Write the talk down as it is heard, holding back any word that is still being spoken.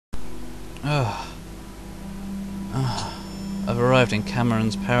Ugh. Ugh. I've arrived in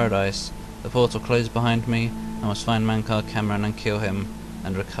Cameron's paradise. The portal closed behind me. I must find Mankar Cameron and kill him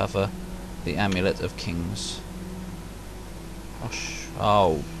and recover the Amulet of Kings.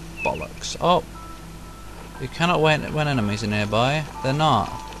 Oh, bollocks. Oh! You cannot wait when enemies are nearby. They're not.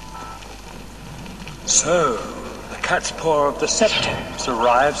 So, the cat's paw of the Septons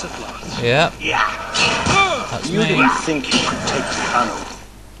arrives at last. Yep. Yeah. That's You me. didn't think you could take the unaware.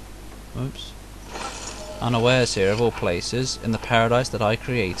 Oops. Unawares here, of all places, in the paradise that I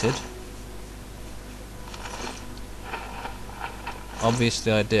created.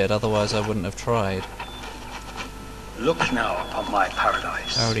 Obviously I did, otherwise I wouldn't have tried. Look now upon my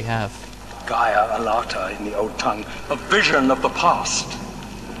paradise. I already have. Gaia Alata in the old tongue, a vision of the past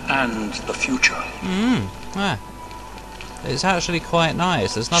and the future. Yeah. It's actually quite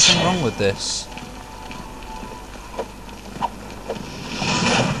nice. There's nothing wrong with this.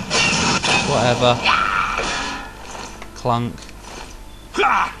 Whatever. Clunk.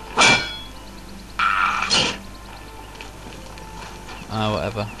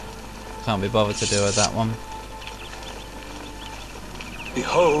 Whatever. Can't be bothered to do with that one.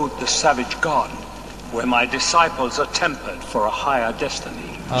 Behold the savage garden, where my disciples are tempered for a higher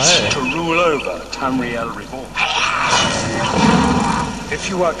destiny, to rule over Tamriel Reborn. If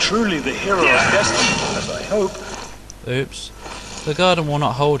you are truly the hero of destiny, as I hope... Oops. The garden will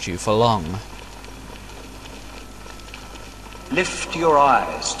not hold you for long. Lift your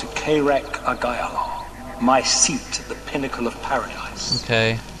eyes to Kairek Agayalon, my seat at the pinnacle of paradise.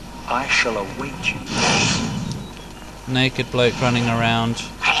 Okay. I shall await you. Naked bloke running around.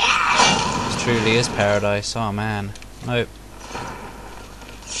 This truly is paradise. Oh man. Nope.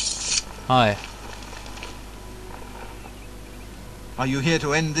 Hi. Are you here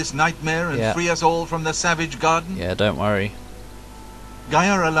to end this nightmare and free us all from the savage garden? Yeah, don't worry.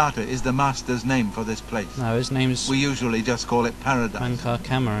 Gaia Alata is the master's name for this place. No, his name's... We usually just call it paradise. Mankar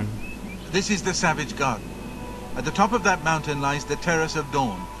Cameron. This is the savage garden. At the top of that mountain lies the Terrace of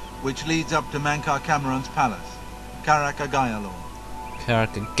Dawn, which leads up to Mankar Cameron's palace, Karaka Gaia-Lord.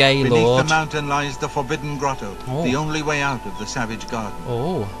 Karaka Gaylord. Beneath the mountain lies the Forbidden Grotto, Oh. the only way out of the savage garden.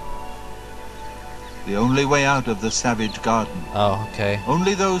 Oh. The only way out of the savage garden. Oh, okay.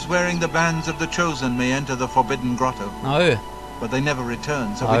 Only those wearing the bands of the Chosen may enter the Forbidden Grotto. No. But they never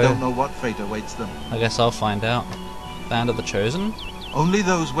return, so we don't know what fate awaits them. I guess I'll find out. Band of the Chosen? Only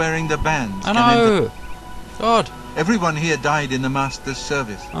those wearing the bands I can know! enter. God! Everyone here died in the Master's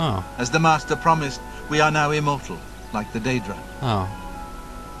service. Oh. As the Master promised, we are now immortal, like the Daedra. Oh.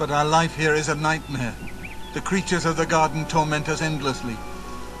 But our life here is a nightmare. The creatures of the garden torment us endlessly.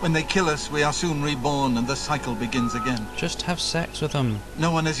 When they kill us, we are soon reborn and the cycle begins again. Just have sex with them.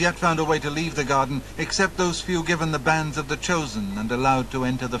 No one has yet found a way to leave the garden, except those few given the bands of the Chosen and allowed to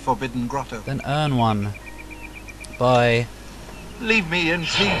enter the Forbidden Grotto. Then earn one. Bye. Leave me in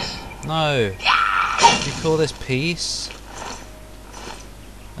peace. No. You call this peace?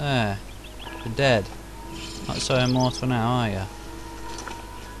 There. You're dead. Not so immortal now, are you?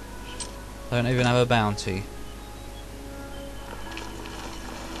 Don't even have a bounty.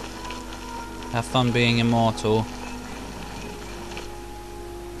 Have fun being immortal.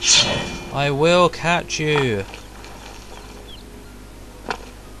 I will catch you.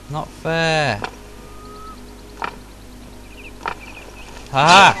 Not fair.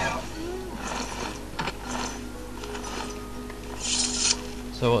 Ha!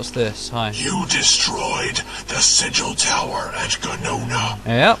 So what's this? Hi. You destroyed the Sigil Tower at Ganona.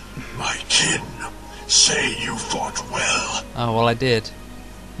 Yep. My kin say you fought well. Oh, well I did.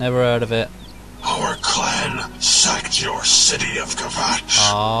 Never heard of it. Our clan sacked your city of Kavach.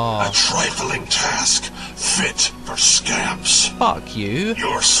 Oh. A trifling task, fit for scamps. Fuck you.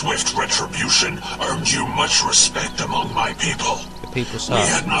 Your swift retribution earned you much respect among my people. The people We suck.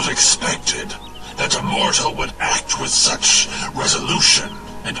 had not expected that a mortal would act with such resolution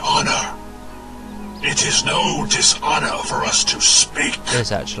and honor. It is no dishonor for us to speak. It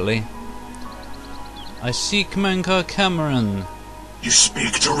is actually. I seek Mankar Cameron. You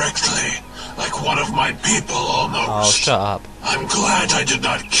speak directly, like one of my people almost. Oh, shut up. I'm glad I did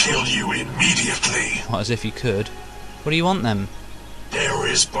not kill you immediately. What, as if you could. What do you want then? There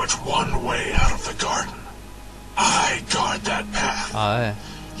is but one way out of the garden. I guard that path. Aye.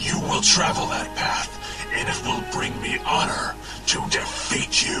 You will travel that path, and it will bring me honor to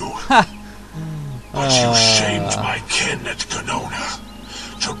defeat you. But you shamed my kin at Ganona.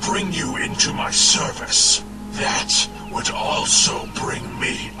 To bring you into my service, that would also bring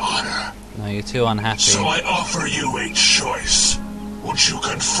me honor. No, you're too unhappy. So I offer you a choice. Would you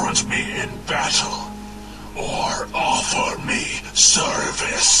confront me in battle, or offer me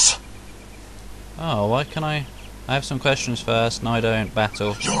service? Oh, why can I have some questions first. No, I don't.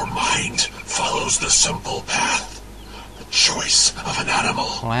 Battle. Your mind follows the simple path. The choice of an animal.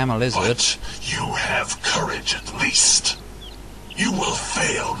 Well, I am a lizard. But you have courage at least. You will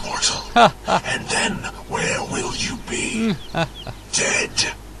fail, mortal. And then where will you be?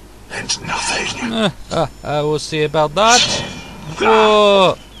 Dead. And nothing. We'll see about that.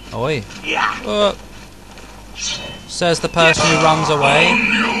 Whoa! Oi. Says the person who runs away. On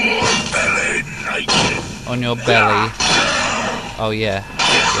your belly, naked. On your belly. Oh yeah.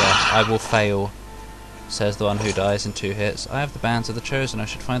 Yeah, I will fail. Says the one who dies in 2 hits. I have the bands of the chosen. I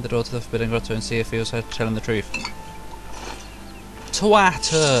should find the door to the Forbidden Grotto and see if he was telling the truth.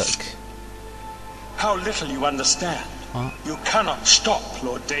 Twatuk! How little you understand. What? You cannot stop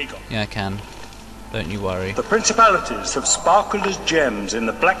Lord Dagon. Yeah, I can. Don't you worry. The principalities have sparkled as gems in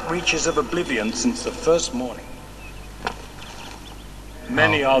the black reaches of Oblivion since the first morning.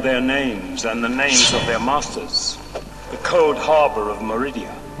 Many are their names and the names of their masters. The cold harbour of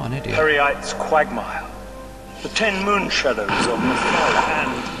Meridia, What an idiot. Periite's quagmire, the 10 moon shadows of Mankar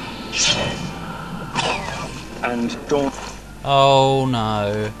and Dawn. Oh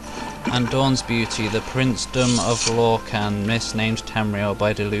no. And Dawn's Beauty, the princedom of Lorcan, misnamed Tamriel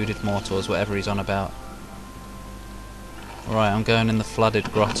by deluded mortals, whatever he's on about. Right, I'm going in the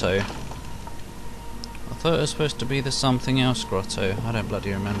flooded grotto. I thought it was supposed to be the something else grotto. I don't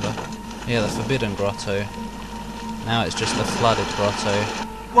bloody remember. Yeah, the forbidden grotto. Now it's just the flooded grotto.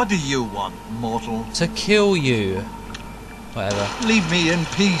 What do you want, mortal? To kill you! Whatever. Leave me in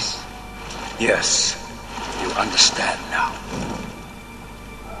peace. Yes, you understand now.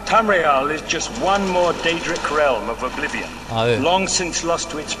 Tamriel is just one more Daedric realm of Oblivion, long since lost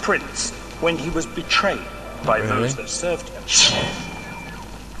to its prince when he was betrayed by those that served him.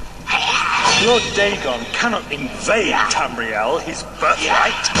 Lord Dagon cannot invade Tamriel, his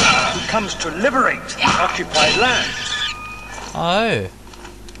birthright. He comes to liberate the occupied land. Oh.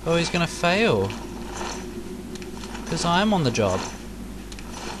 Oh, he's gonna fail. Because I'm on the job.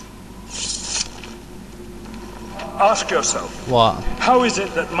 Ask yourself, What? how is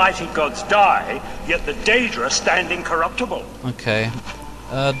it that mighty gods die, yet the Daedra stand incorruptible? Okay.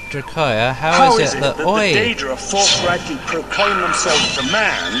 Drakaya, how is it that the Oi! Daedra forthrightly proclaim themselves to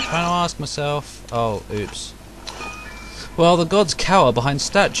man? I'm trying to ask myself. Oh, oops. Well, the gods cower behind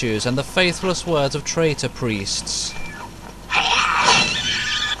statues and the faithless words of traitor priests.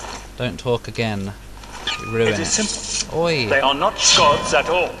 Don't talk again. You ruin It is simple. Oi! They are not gods at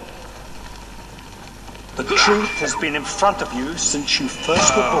all. The truth has been in front of you since you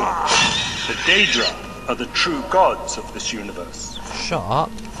first were born. The Daedra are the true gods of this universe. Shut up.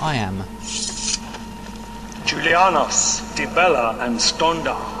 I am. Julianos, Dibella, and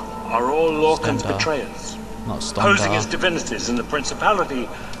Stondar are all Lorcan's Stondar. betrayers, Not posing as Stondar. divinities in the principality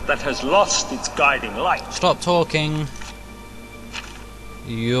that has lost its guiding light. Stop talking.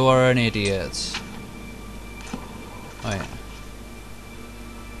 You are an idiot. Wait.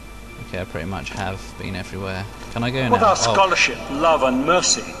 Okay, I pretty much have been everywhere. Can I go now? What are Oh. scholarship, love, and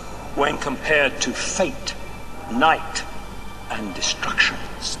mercy when compared to fate, night, and destruction?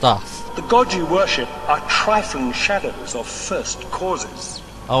 Stuff. The gods you worship are trifling shadows of first causes.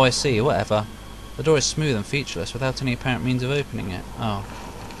 Oh, I see. Whatever. The door is smooth and featureless without any apparent means of opening it. Oh.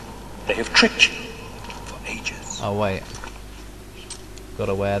 They have tricked you for ages. Oh, wait.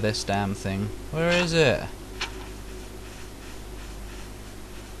 Gotta wear this damn thing. Where is it?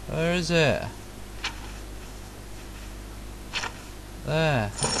 Where is it?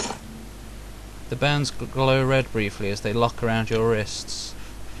 There. The bands glow red briefly as they lock around your wrists.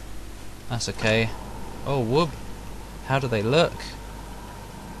 That's okay. Oh, whoop. How do they look?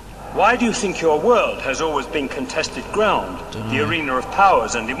 Why do you think your world has always been contested ground, the arena of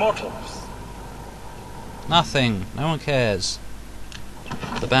powers and immortals? Nothing. No one cares.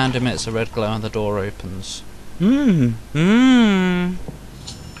 The band emits a red glow and the door opens.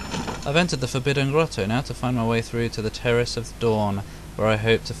 I've entered the Forbidden Grotto, now to find my way through to the Terrace of Dawn, where I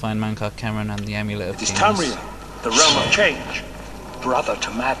hope to find Mankar Cameron and the Amulet of It is Kings. Tamriel, the realm of change, brother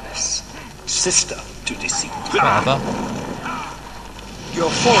to madness, sister to deceit. Whatever. Your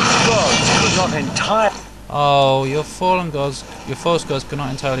false gods could not entirely... Oh, your false gods could not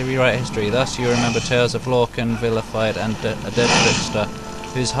entirely rewrite history. Thus you remember tales of Lorcan, vilified, and a dead trickster,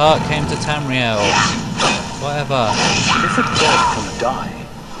 whose heart came to Tamriel. Whatever. If a god can die,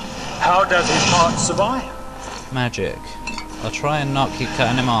 how does his heart survive? Magic. I'll try and not keep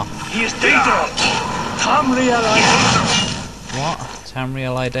cutting him off. He is Daedra! Tamriel What?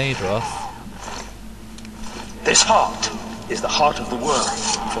 Tamriel Daedroth? This heart is the heart of the world,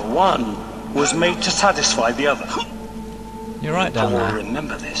 for one was made to satisfy the other. You're right down I will there.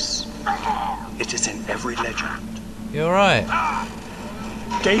 remember this. It is in every legend. You're right.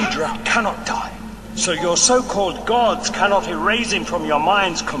 Daedra cannot die, so your so-called gods cannot erase him from your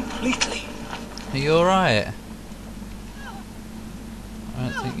minds completely. Are you alright? I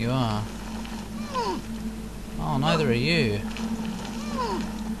don't think you are. Oh, neither are you.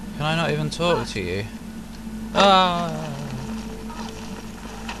 Can I not even talk to you? Ah!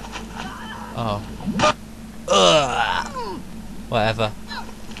 Oh. Ugh. Whatever.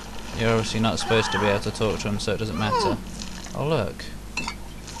 You're obviously not supposed to be able to talk to him, so it doesn't matter. Oh, look.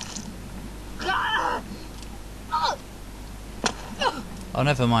 Oh,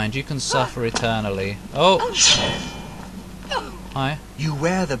 never mind. You can suffer eternally. Oh! Hi. You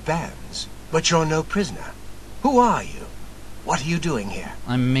wear the bands, but you're no prisoner. Who are you? What are you doing here?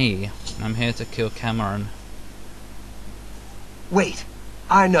 I'm me. I'm here to kill Cameron. Wait.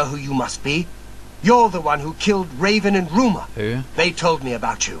 I know who you must be. You're the one who killed Raven and Rumour. Who? They told me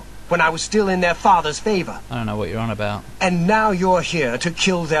about you, when I was still in their father's favor. I don't know what you're on about. And now you're here to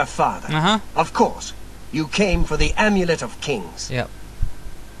kill their father. Uh-huh. Of course. You came for the Amulet of Kings. Yep.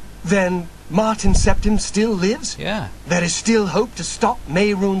 Then Mart and Septim still lives? Yeah. There is still hope to stop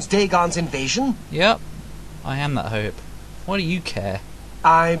Mehrunes Dagon's invasion? Yep. I am that hope. What do you care?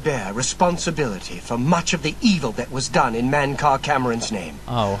 I bear responsibility for much of the evil that was done in Mankar Cameron's name.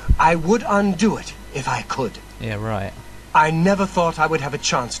 Oh. I would undo it if I could. Yeah, right. I never thought I would have a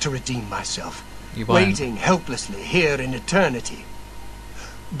chance to redeem myself. You won't. Waiting helplessly here in eternity.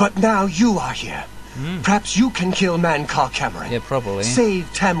 But now you are here. Perhaps you can kill Mankar Cameron. Yeah, probably. Save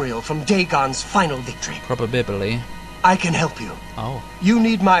Tamriel from Dagon's final victory. Probably. I can help you. Oh. You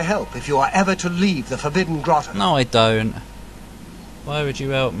need my help if you are ever to leave the Forbidden Grotto. No, I don't. Why would you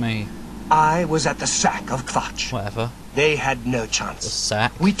help me? I was at the sack of Kvatch. Whatever. They had no The chance.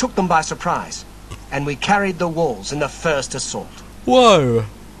 sack. We took them by surprise, and we carried the walls in the first assault. Whoa!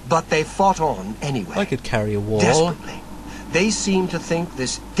 But they fought on anyway. I could carry a wall. Desperately. They seemed to think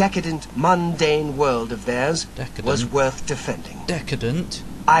this decadent, mundane world of theirs Decadent? was worth defending. Decadent?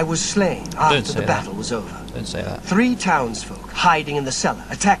 I was slain after say the that. battle was over. Don't say that. 3 townsfolk hiding in the cellar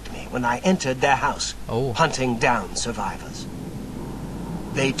attacked me when I entered their house, Oh. hunting down survivors.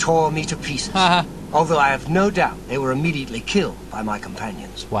 They tore me to pieces, Haha. although I have no doubt they were immediately killed by my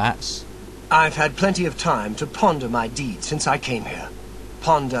companions. Twats. I've had plenty of time to ponder my deeds since I came here.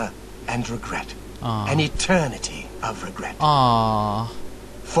 Ponder and regret. Ah. An eternity of regret. Ah.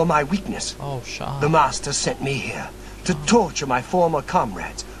 For my weakness, Oh, shut up. the Master sent me here to torture my former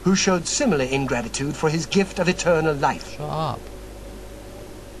comrades who showed similar ingratitude for his gift of eternal life. Shut up.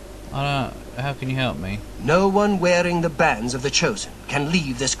 I don't... How can you help me? No one wearing the bands of the Chosen can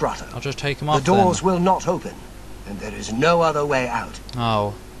leave this grotto. I'll just take them The off doors then. will not open, and there is no other way out.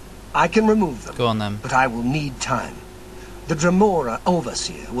 Oh. I can remove them, Go on then. but I will need time. The Dremora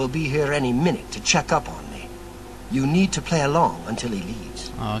Overseer will be here any minute to check up on me. You need to play along until he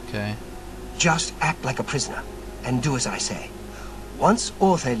leaves. Oh, okay. Just act like a prisoner, and do as I say. Once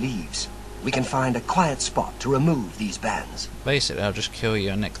Orthe leaves, we can find a quiet spot to remove these bands. Basically, I'll just kill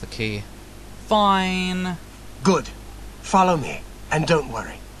you and nick the key. Fine. Good. Follow me, and don't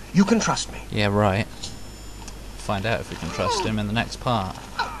worry. You can trust me. Yeah, right. Find out if we can trust him in the next part.